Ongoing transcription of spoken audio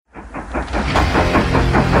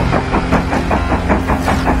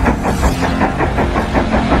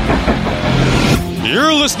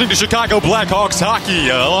listening to Chicago Blackhawks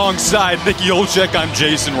hockey. Alongside Nikki Olczyk, I'm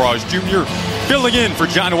Jason Raj Jr. filling in for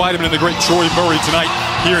John Weideman and the great Troy Murray tonight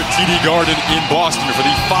here at TD Garden in Boston for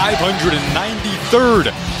the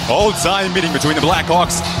 593rd all-time meeting between the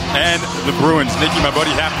Blackhawks and the Bruins. Nikki, my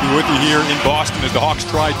buddy, happy to be with you here in Boston as the Hawks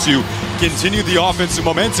try to continue the offensive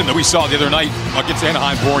momentum that we saw the other night against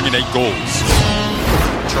Anaheim, pouring in 8 goals.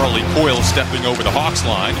 Charlie Coyle stepping over the Hawks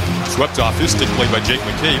line. Swept off his stick, played by Jake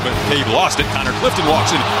McCabe, but McCabe lost it. Connor Clifton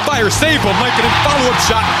walks in, fires, save from Lankinen, follow-up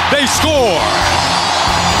shot. They score!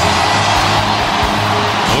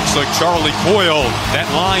 Looks like Charlie Coyle, that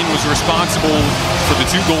line was responsible for the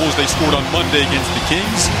 2 goals they scored on Monday against the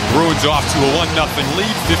Kings. Bruins off to a 1-0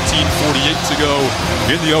 lead, 15:48 to go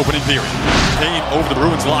in the opening period. Kane over the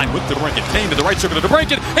Bruins line with DeBrincat. Kane to the right circle to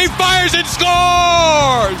DeBrincat. He fires and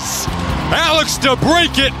scores! Alex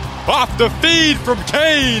DeBrincat off the feed from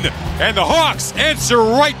Kane. And the Hawks answer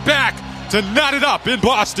right back to knot it up in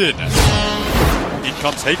Boston. In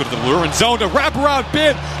comes Hagel to the Bruins zone to wrap around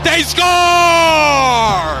bid. They score!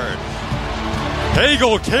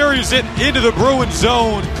 Hagel carries it into the Bruins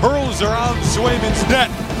zone, curls around Swayman's net,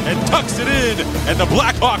 and tucks it in. And the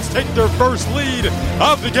Blackhawks take their first lead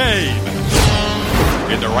of the game.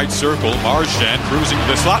 In the right circle, Marchand cruising to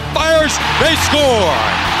the slot, fires, they score!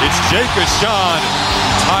 It's Jake Ahcan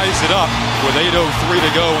who ties it up with 8:03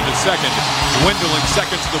 to go in the second. Dwindling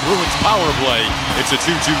seconds to the Bruins power play. It's a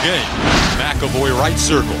 2-2 game. McAvoy right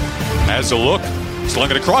circle. Has a look,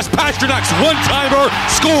 slung it across, Pasternak's one-timer,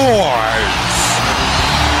 scores!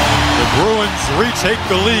 The Bruins retake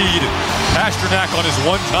the lead. Pasternak on his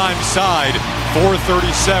one-time side.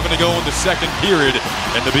 4:37 to go in the second period,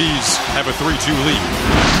 and the Bees have a 3-2 lead.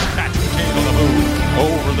 Patrick Kane on the move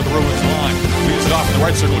over the Bruins line. Leads it off in the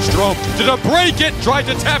right circle. Strome to DeBrincat, tried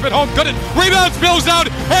to tap it home, couldn't. Rebound spills out.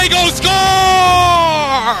 Hagel scores!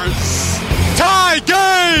 Tie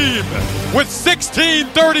game with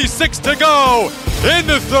 16:36 to go in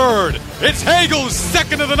the third. It's Hagel's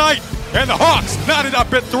second of the night, and the Hawks knotted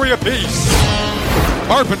up at 3 apiece.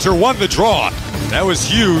 Carpenter won the draw. That was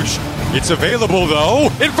huge. It's available,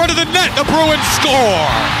 though, in front of the net. The Bruins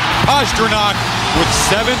score. Pasternak with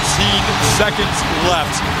 17 seconds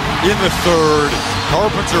left in the third.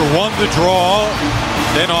 Carpenter won the draw.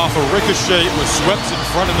 Then off a ricochet, was swept in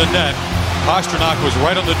front of the net. Pasternak was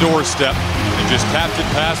right on the doorstep and just tapped it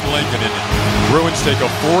past Lankinen. Bruins take a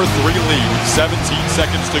 4-3 lead with 17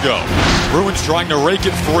 seconds to go. Bruins trying to rake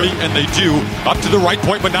it free, and they do. Up to the right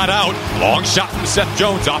point, but not out. Long shot from Seth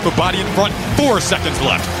Jones off a body in front. 4 seconds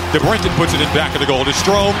left. DeBrincat puts it in back of the goal to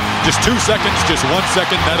Strome. Just 2 seconds, just 1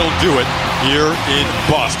 second. That'll do it here in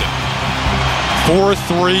Boston.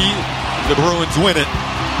 4-3. The Bruins win it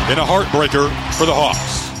in a heartbreaker for the Hawks.